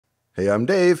Hey, I'm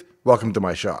Dave. Welcome to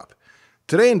my shop.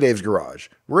 Today in Dave's Garage,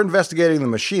 we're investigating the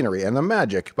machinery and the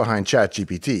magic behind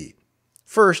ChatGPT.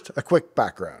 First, a quick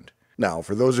background. Now,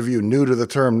 for those of you new to the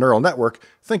term neural network,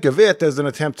 think of it as an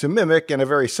attempt to mimic, in a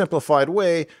very simplified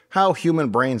way, how human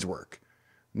brains work.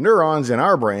 Neurons in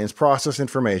our brains process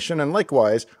information, and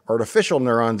likewise, artificial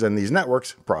neurons in these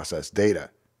networks process data.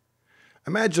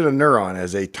 Imagine a neuron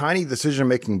as a tiny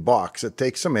decision-making box that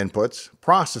takes some inputs,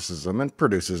 processes them, and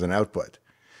produces an output.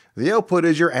 The output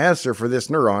is your answer for this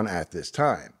neuron at this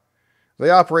time. They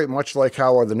operate much like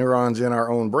how the neurons in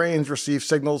our own brains receive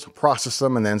signals, process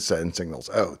them, and then send signals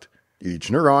out. Each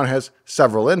neuron has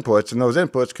several inputs, and those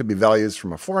inputs could be values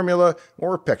from a formula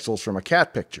or pixels from a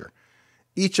cat picture.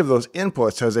 Each of those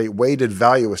inputs has a weighted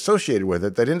value associated with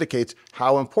it that indicates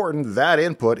how important that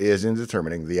input is in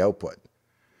determining the output.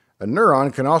 A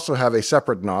neuron can also have a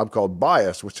separate knob called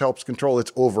bias, which helps control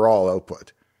its overall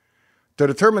output. To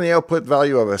determine the output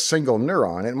value of a single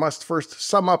neuron, it must first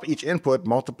sum up each input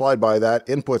multiplied by that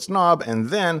input's knob and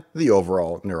then the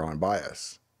overall neuron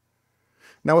bias.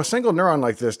 Now, a single neuron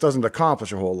like this doesn't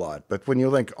accomplish a whole lot, but when you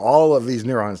link all of these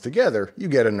neurons together, you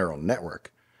get a neural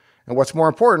network. And what's more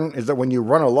important is that when you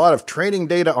run a lot of training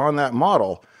data on that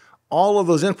model, all of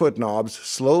those input knobs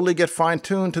slowly get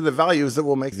fine-tuned to the values that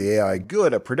will make the AI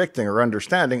good at predicting or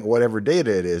understanding whatever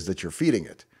data it is that you're feeding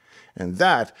it. And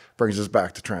that brings us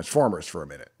back to transformers for a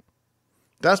minute.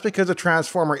 That's because a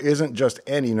transformer isn't just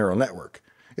any neural network.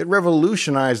 It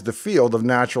revolutionized the field of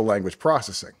natural language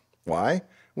processing. Why?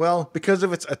 Well, because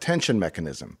of its attention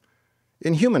mechanism.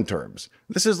 In human terms,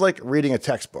 this is like reading a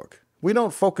textbook. We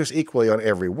don't focus equally on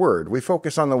every word. We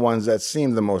focus on the ones that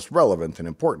seem the most relevant and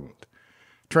important.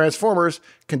 Transformers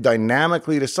can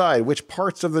dynamically decide which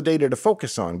parts of the data to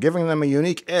focus on, giving them a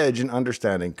unique edge in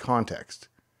understanding context.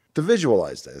 To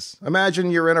visualize this,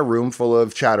 imagine you're in a room full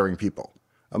of chattering people.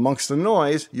 Amongst the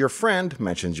noise, your friend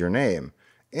mentions your name.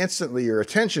 Instantly, your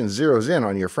attention zeroes in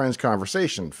on your friend's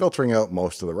conversation, filtering out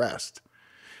most of the rest.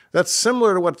 That's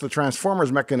similar to what the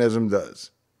transformers mechanism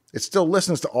does. It still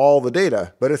listens to all the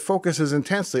data, but it focuses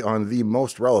intensely on the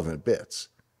most relevant bits.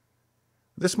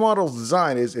 This model's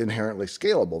design is inherently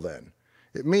scalable then.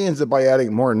 It means that by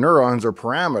adding more neurons or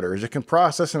parameters, it can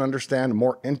process and understand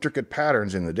more intricate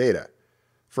patterns in the data.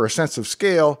 For a sense of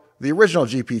scale, the original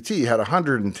GPT had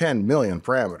 110 million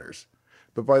parameters.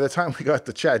 But by the time we got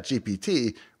to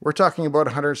ChatGPT, we're talking about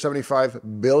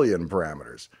 175 billion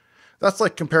parameters. That's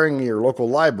like comparing your local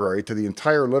library to the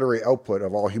entire literary output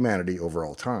of all humanity over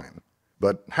all time.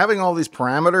 But having all these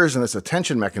parameters and this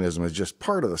attention mechanism is just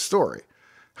part of the story.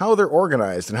 How they're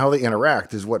organized and how they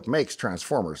interact is what makes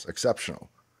transformers exceptional.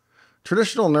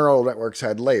 Traditional neural networks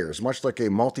had layers, much like a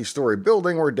multi-story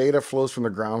building where data flows from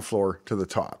the ground floor to the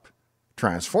top.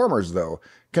 Transformers, though,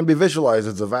 can be visualized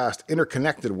as a vast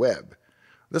interconnected web.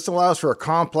 This allows for a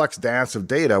complex dance of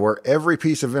data where every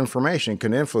piece of information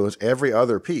can influence every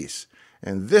other piece,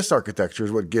 and this architecture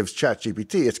is what gives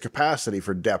ChatGPT its capacity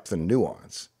for depth and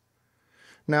nuance.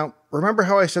 Now, remember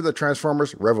how I said that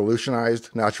transformers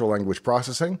revolutionized natural language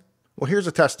processing? Well, here's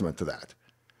a testament to that.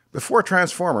 Before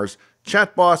transformers,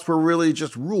 chatbots were really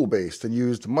just rule-based and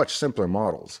used much simpler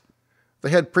models. They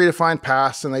had predefined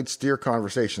paths and they'd steer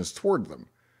conversations toward them.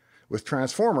 With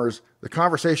transformers, the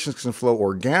conversations can flow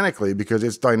organically because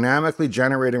it's dynamically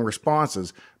generating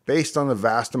responses based on the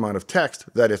vast amount of text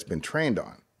that it's been trained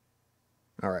on.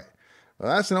 Alright,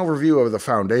 well, that's an overview of the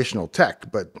foundational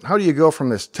tech, but how do you go from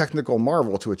this technical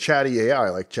marvel to a chatty AI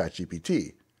like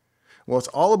ChatGPT? Well, it's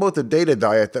all about the data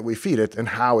diet that we feed it and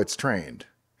how it's trained.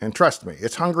 And trust me,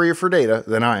 it's hungrier for data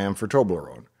than I am for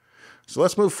Toblerone. So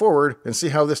let's move forward and see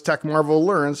how this tech marvel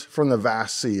learns from the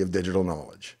vast sea of digital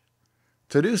knowledge.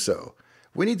 To do so,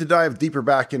 we need to dive deeper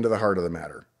back into the heart of the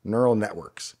matter, neural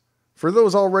networks. For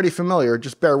those already familiar,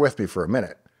 just bear with me for a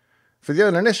minute. For the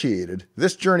uninitiated,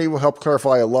 this journey will help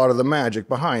clarify a lot of the magic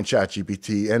behind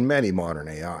ChatGPT and many modern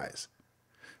AIs.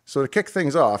 So to kick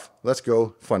things off, let's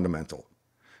go fundamental.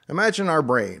 Imagine our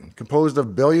brain, composed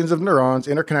of billions of neurons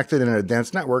interconnected in a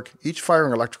dense network, each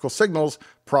firing electrical signals,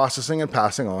 processing and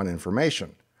passing on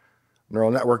information.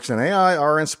 Neural networks in AI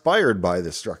are inspired by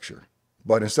this structure.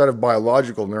 But instead of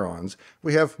biological neurons,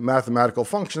 we have mathematical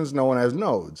functions known as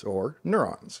nodes, or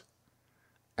neurons.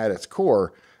 At its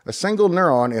core, a single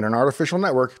neuron in an artificial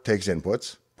network takes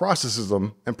inputs, processes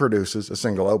them, and produces a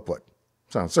single output.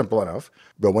 Sounds simple enough,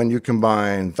 but when you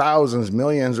combine thousands,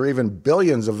 millions, or even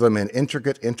billions of them in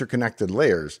intricate, interconnected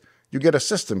layers, you get a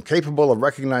system capable of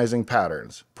recognizing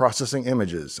patterns, processing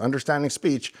images, understanding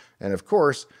speech, and of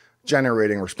course,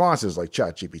 generating responses like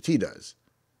ChatGPT does.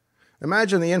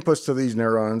 Imagine the inputs to these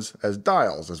neurons as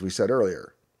dials, as we said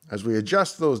earlier. As we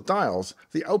adjust those dials,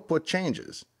 the output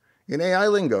changes. In AI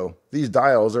lingo, these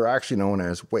dials are actually known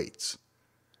as weights.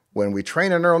 When we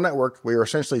train a neural network, we are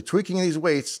essentially tweaking these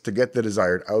weights to get the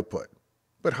desired output.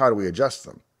 But how do we adjust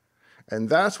them? And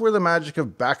that's where the magic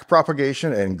of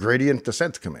backpropagation and gradient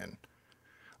descent come in.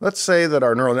 Let's say that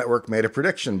our neural network made a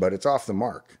prediction, but it's off the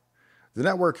mark. The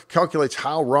network calculates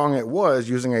how wrong it was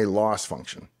using a loss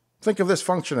function. Think of this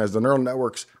function as the neural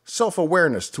network's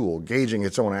self-awareness tool gauging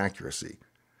its own accuracy.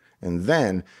 And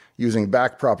then, using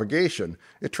backpropagation,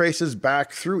 it traces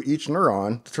back through each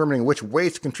neuron, determining which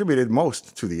weights contributed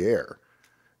most to the error.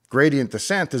 Gradient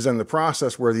descent is in the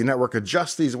process where the network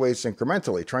adjusts these weights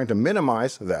incrementally, trying to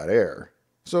minimize that error.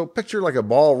 So picture like a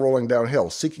ball rolling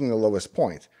downhill, seeking the lowest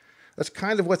point. That's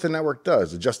kind of what the network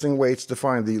does, adjusting weights to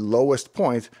find the lowest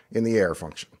point in the error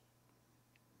function.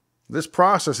 This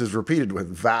process is repeated with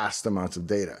vast amounts of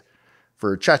data.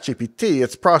 For ChatGPT,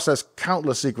 it's processed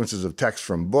countless sequences of text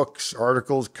from books,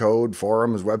 articles, code,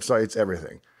 forums, websites,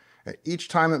 everything. And each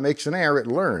time it makes an error, it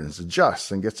learns,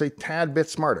 adjusts, and gets a tad bit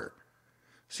smarter.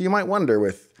 So you might wonder,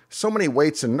 with so many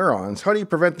weights and neurons, how do you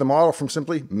prevent the model from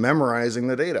simply memorizing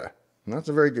the data? And that's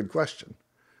a very good question.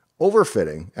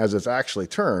 Overfitting, as it's actually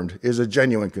termed, is a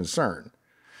genuine concern.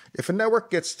 If a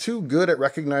network gets too good at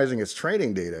recognizing its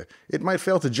training data, it might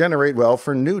fail to generate well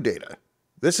for new data.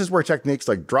 This is where techniques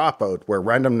like dropout, where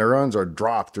random neurons are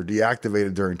dropped or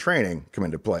deactivated during training, come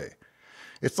into play.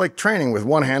 It's like training with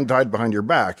one hand tied behind your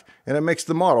back, and it makes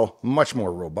the model much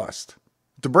more robust.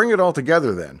 To bring it all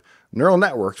together then, neural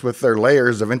networks with their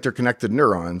layers of interconnected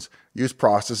neurons use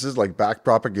processes like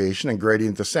backpropagation and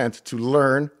gradient descent to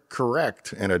learn,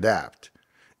 correct, and adapt.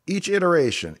 Each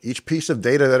iteration, each piece of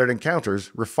data that it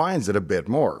encounters, refines it a bit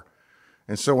more.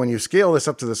 And so when you scale this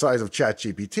up to the size of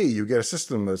ChatGPT, you get a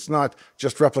system that's not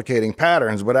just replicating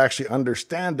patterns, but actually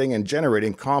understanding and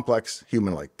generating complex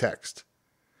human-like text.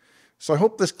 So I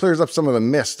hope this clears up some of the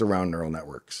mist around neural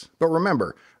networks. But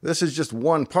remember, this is just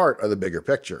one part of the bigger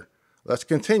picture. Let's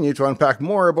continue to unpack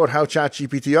more about how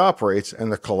ChatGPT operates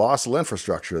and the colossal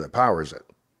infrastructure that powers it.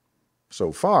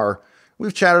 So far,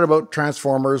 we've chatted about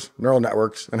transformers, neural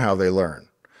networks, and how they learn.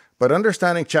 But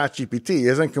understanding ChatGPT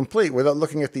isn't complete without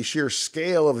looking at the sheer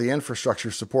scale of the infrastructure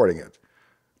supporting it.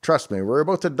 Trust me, we're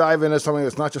about to dive into something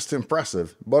that's not just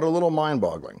impressive, but a little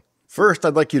mind-boggling. First,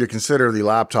 I'd like you to consider the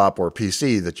laptop or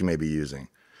PC that you may be using.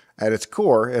 At its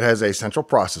core, it has a central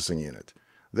processing unit.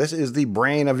 This is the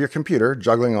brain of your computer,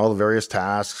 juggling all the various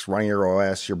tasks, running your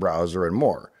OS, your browser, and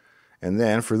more. And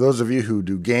then, for those of you who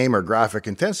do game or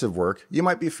graphic-intensive work, you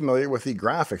might be familiar with the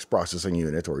graphics processing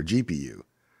unit, or GPU.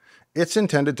 It's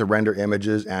intended to render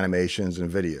images, animations,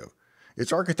 and video.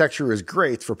 Its architecture is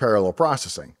great for parallel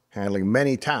processing, handling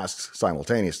many tasks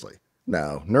simultaneously.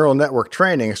 Now, neural network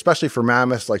training, especially for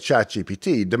mammoths like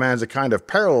ChatGPT, demands a kind of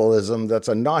parallelism that's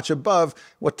a notch above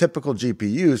what typical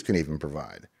GPUs can even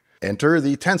provide. Enter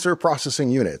the Tensor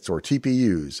Processing Units, or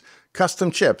TPUs,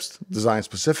 custom chips designed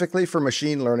specifically for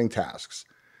machine learning tasks.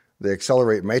 They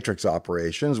accelerate matrix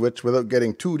operations, which, without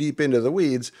getting too deep into the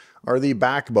weeds, are the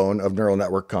backbone of neural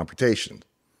network computation.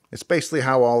 It's basically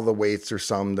how all the weights are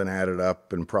summed and added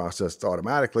up and processed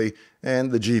automatically,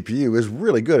 and the GPU is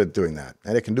really good at doing that,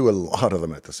 and it can do a lot of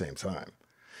them at the same time.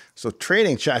 So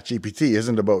training ChatGPT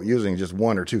isn't about using just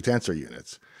one or two tensor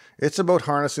units. It's about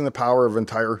harnessing the power of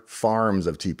entire farms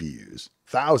of TPUs,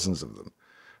 thousands of them.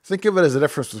 Think of it as the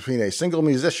difference between a single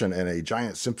musician and a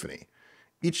giant symphony.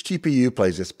 Each TPU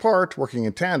plays its part, working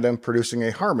in tandem, producing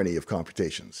a harmony of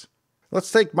computations.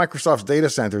 Let's take Microsoft's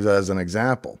data centers as an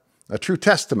example, a true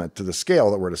testament to the scale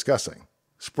that we're discussing.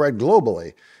 Spread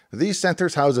globally, these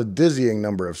centers house a dizzying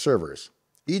number of servers.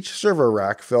 Each server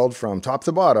rack filled from top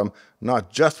to bottom,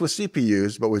 not just with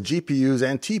CPUs, but with GPUs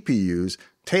and TPUs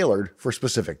tailored for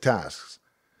specific tasks.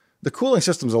 The cooling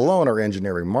systems alone are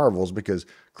engineering marvels because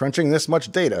crunching this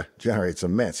much data generates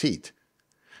immense heat.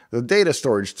 The data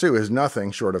storage, too, is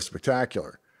nothing short of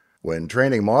spectacular. When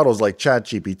training models like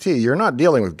ChatGPT, you're not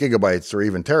dealing with gigabytes or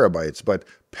even terabytes, but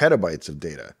petabytes of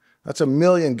data. That's 1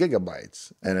 million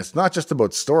gigabytes. And it's not just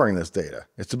about storing this data.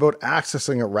 It's about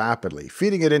accessing it rapidly,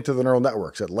 feeding it into the neural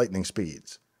networks at lightning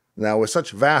speeds. Now, with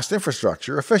such vast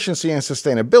infrastructure, efficiency and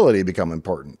sustainability become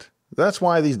important. That's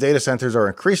why these data centers are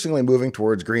increasingly moving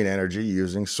towards green energy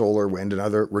using solar, wind, and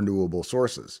other renewable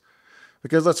sources.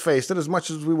 Because let's face it, as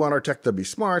much as we want our tech to be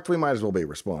smart, we might as well be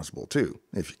responsible too,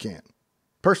 if you can.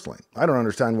 Personally, I don't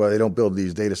understand why they don't build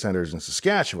these data centers in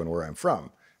Saskatchewan, where I'm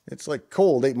from. It's like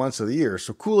cold 8 months of the year,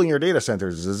 so cooling your data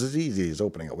centers is as easy as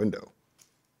opening a window.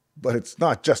 But it's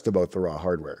not just about the raw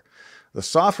hardware. The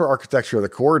software architecture that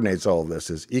coordinates all of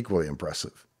this is equally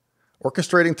impressive.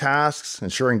 Orchestrating tasks,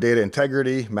 ensuring data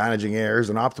integrity, managing errors,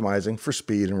 and optimizing for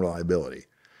speed and reliability.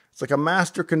 It's like a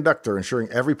master conductor ensuring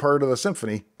every part of the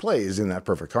symphony plays in that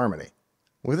perfect harmony.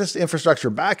 With this infrastructure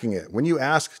backing it, when you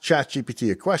ask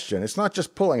ChatGPT a question, it's not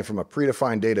just pulling from a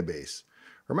predefined database.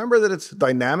 Remember that it's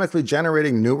dynamically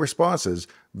generating new responses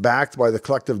backed by the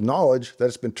collective knowledge that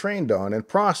it's been trained on and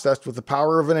processed with the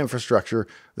power of an infrastructure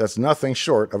that's nothing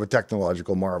short of a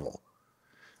technological marvel.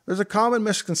 There's a common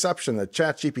misconception that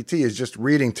ChatGPT is just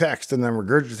reading text and then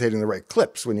regurgitating the right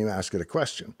clips when you ask it a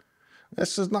question.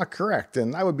 This is not correct,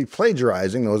 and I would be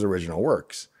plagiarizing those original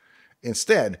works.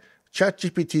 Instead,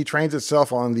 ChatGPT trains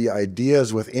itself on the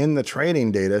ideas within the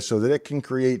training data so that it can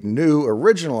create new,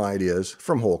 original ideas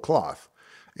from whole cloth.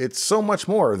 It's so much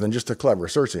more than just a clever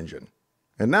search engine.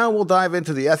 And now we'll dive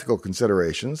into the ethical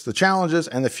considerations, the challenges,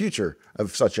 and the future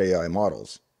of such AI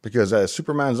models. Because as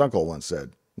Superman's uncle once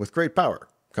said, with great power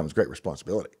comes great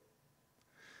responsibility.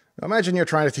 Now imagine you're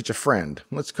trying to teach a friend,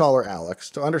 let's call her Alex,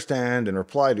 to understand and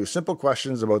reply to simple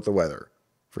questions about the weather.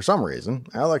 For some reason,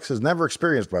 Alex has never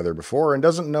experienced weather before and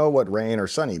doesn't know what rain or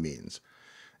sunny means.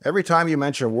 Every time you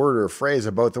mention a word or a phrase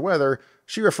about the weather,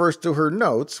 she refers to her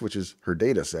notes, which is her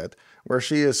data set, where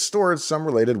she has stored some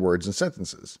related words and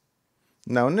sentences.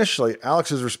 Now initially,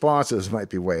 Alex's responses might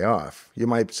be way off. You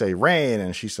might say rain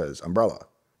and she says umbrella.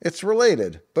 It's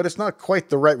related, but it's not quite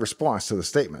the right response to the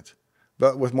statement.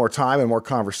 But with more time and more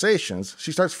conversations,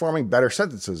 she starts forming better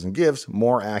sentences and gives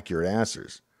more accurate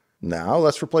answers. Now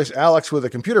let's replace Alex with a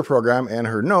computer program and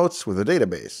her notes with a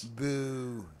database.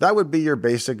 Boo. That would be your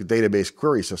basic database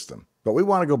query system. But we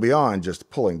want to go beyond just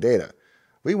pulling data.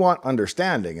 We want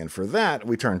understanding, and for that,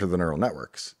 we turn to the neural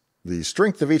networks. The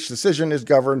strength of each decision is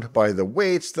governed by the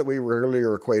weights that we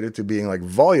earlier equated to being like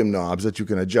volume knobs that you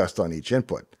can adjust on each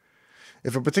input.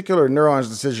 If a particular neuron's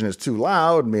decision is too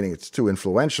loud, meaning it's too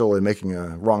influential in making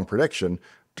a wrong prediction,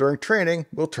 during training,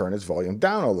 we'll turn its volume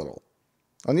down a little.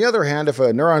 On the other hand, if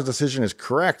a neuron's decision is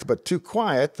correct but too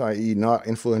quiet, i.e. not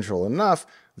influential enough,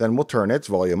 then we'll turn its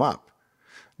volume up.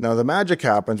 Now the magic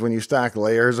happens when you stack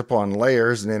layers upon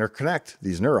layers and interconnect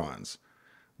these neurons.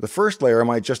 The first layer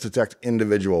might just detect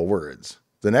individual words.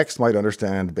 The next might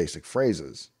understand basic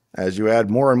phrases. As you add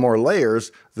more and more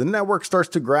layers, the network starts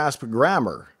to grasp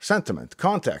grammar, sentiment,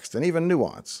 context, and even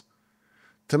nuance.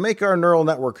 To make our neural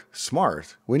network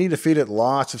smart, we need to feed it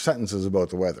lots of sentences about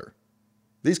the weather.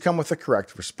 These come with the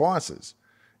correct responses.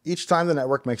 Each time the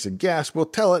network makes a guess, we'll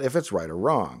tell it if it's right or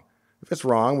wrong. If it's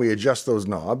wrong, we adjust those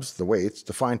knobs, the weights,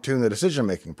 to fine-tune the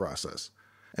decision-making process.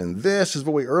 And this is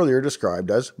what we earlier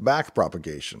described as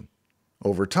backpropagation.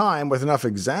 Over time, with enough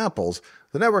examples,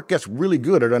 the network gets really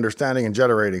good at understanding and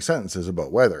generating sentences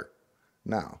about weather.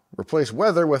 Now, replace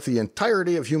weather with the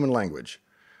entirety of human language.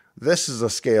 This is a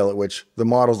scale at which the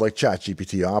models like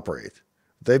ChatGPT operate.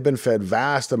 They've been fed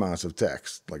vast amounts of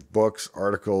text, like books,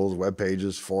 articles, web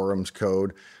pages, forums,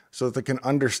 code, so that they can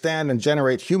understand and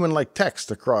generate human-like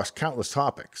text across countless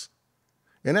topics.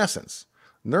 In essence,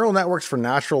 neural networks for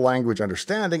natural language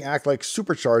understanding act like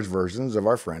supercharged versions of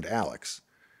our friend Alex.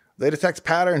 They detect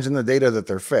patterns in the data that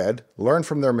they're fed, learn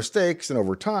from their mistakes, and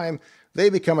over time, they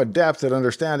become adept at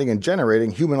understanding and generating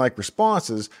human-like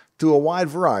responses to a wide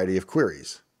variety of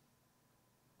queries.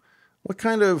 What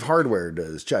kind of hardware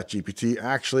does ChatGPT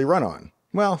actually run on?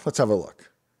 Well, let's have a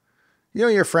look. You know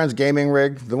your friend's gaming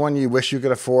rig, the one you wish you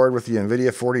could afford with the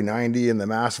NVIDIA 4090 and the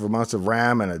massive amounts of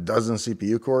RAM and a dozen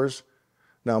CPU cores?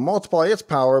 Now multiply its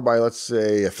power by, let's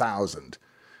say, 1,000.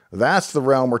 That's the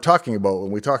realm we're talking about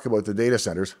when we talk about the data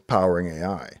centers powering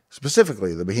AI,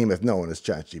 specifically the behemoth known as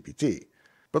ChatGPT.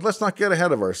 But let's not get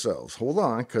ahead of ourselves. Hold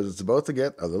on, because it's about to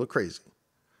get a little crazy.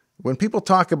 When people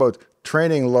talk about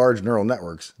training large neural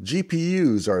networks,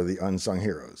 GPUs are the unsung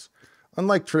heroes.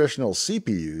 Unlike traditional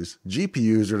CPUs,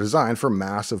 GPUs are designed for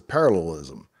massive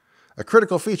parallelism, a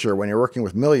critical feature when you're working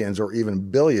with millions or even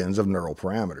billions of neural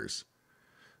parameters.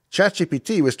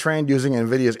 ChatGPT was trained using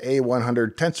NVIDIA's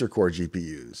A100 Tensor Core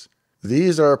GPUs.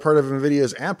 These are part of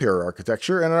NVIDIA's Ampere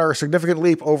architecture and are a significant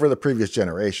leap over the previous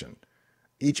generation.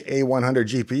 Each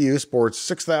A100 GPU sports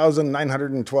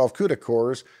 6,912 CUDA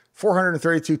cores,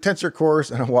 432 Tensor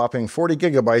cores, and a whopping 40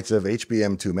 gigabytes of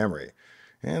HBM2 memory,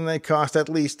 and they cost at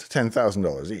least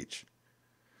 $10,000 each.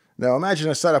 Now imagine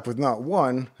a setup with not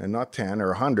one, and not 10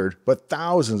 or 100, but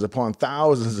thousands upon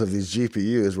thousands of these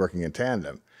GPUs working in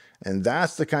tandem. And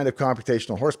that's the kind of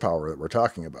computational horsepower that we're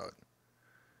talking about.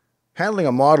 Handling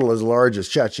a model as large as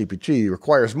ChatGPT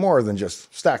requires more than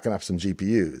just stacking up some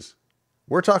GPUs.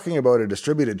 We're talking about a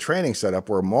distributed training setup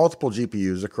where multiple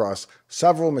GPUs across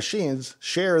several machines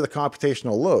share the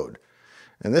computational load.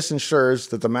 And this ensures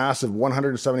that the massive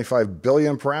 175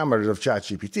 billion parameters of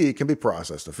ChatGPT can be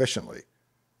processed efficiently.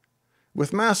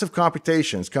 With massive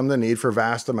computations come the need for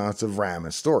vast amounts of RAM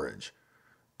and storage.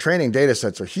 Training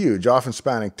datasets are huge, often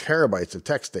spanning terabytes of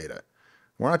text data.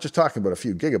 We're not just talking about a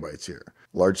few gigabytes here.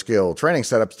 Large-scale training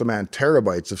setups demand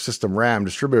terabytes of system RAM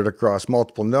distributed across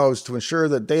multiple nodes to ensure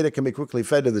that data can be quickly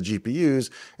fed to the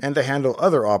GPUs and to handle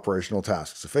other operational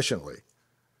tasks efficiently.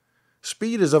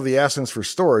 Speed is of the essence for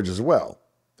storage as well.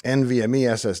 NVMe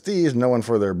SSDs, known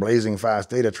for their blazing fast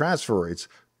data transfer rates,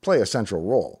 play a central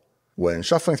role. When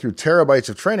shuffling through terabytes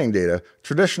of training data,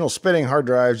 traditional spinning hard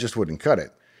drives just wouldn't cut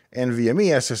it. NVMe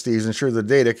SSDs ensure the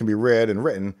data can be read and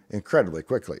written incredibly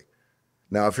quickly.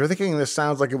 Now, if you're thinking this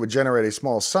sounds like it would generate a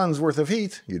small sun's worth of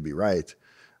heat, you'd be right.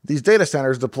 These data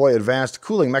centers deploy advanced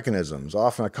cooling mechanisms,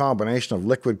 often a combination of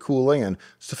liquid cooling and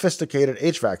sophisticated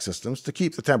HVAC systems to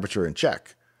keep the temperature in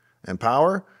check. And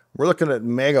power? We're looking at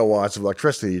megawatts of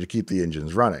electricity to keep the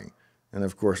engines running. And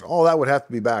of course, all that would have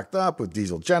to be backed up with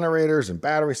diesel generators and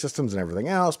battery systems and everything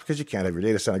else because you can't have your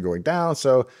data center going down,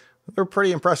 so they're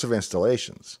pretty impressive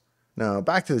installations. Now,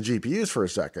 back to the GPUs for a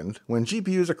second. When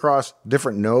GPUs across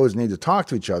different nodes need to talk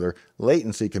to each other,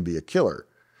 latency can be a killer.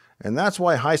 And that's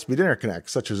why high-speed interconnects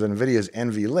such as NVIDIA's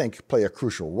NVLink play a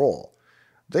crucial role.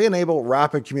 They enable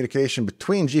rapid communication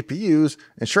between GPUs,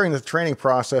 ensuring that the training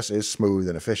process is smooth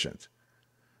and efficient.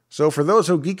 So for those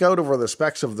who geek out over the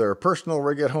specs of their personal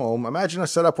rig at home, imagine a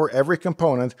setup where every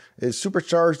component is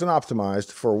supercharged and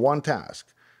optimized for one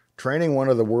task: training one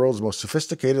of the world's most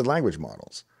sophisticated language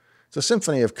models. It's a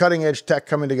symphony of cutting-edge tech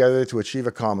coming together to achieve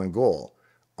a common goal: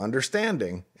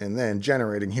 understanding and then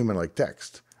generating human-like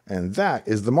text. And that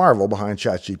is the marvel behind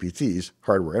ChatGPT's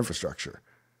hardware infrastructure.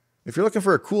 If you're looking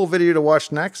for a cool video to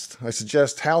watch next, I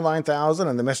suggest HAL 9000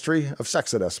 and the Mystery of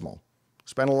Sexadecimal.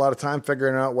 Spend a lot of time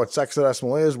figuring out what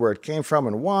sexadecimal is, where it came from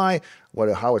and why,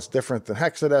 how it's different than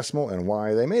hexadecimal and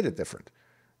why they made it different,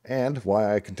 and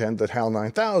why I contend that HAL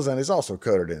 9000 is also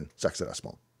coded in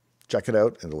sexadecimal. Check it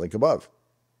out in the link above.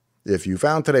 If you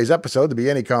found today's episode to be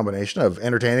any combination of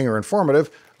entertaining or informative,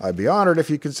 I'd be honored if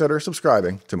you consider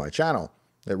subscribing to my channel.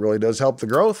 It really does help the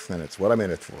growth, and it's what I'm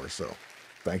in it for, so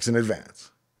thanks in advance.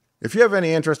 If you have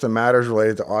any interest in matters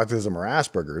related to autism or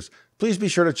Asperger's, please be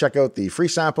sure to check out the free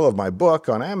sample of my book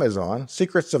on Amazon,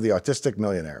 Secrets of the Autistic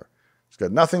Millionaire. It's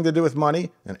got nothing to do with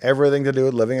money and everything to do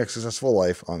with living a successful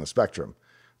life on the spectrum.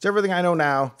 It's everything I know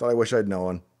now that I wish I'd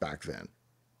known back then.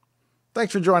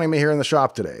 Thanks for joining me here in the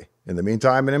shop today. In the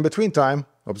meantime and in between time,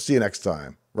 hope to see you next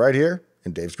time, right here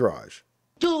in Dave's Garage.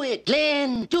 Do it,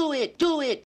 Glenn! Do it! Do it!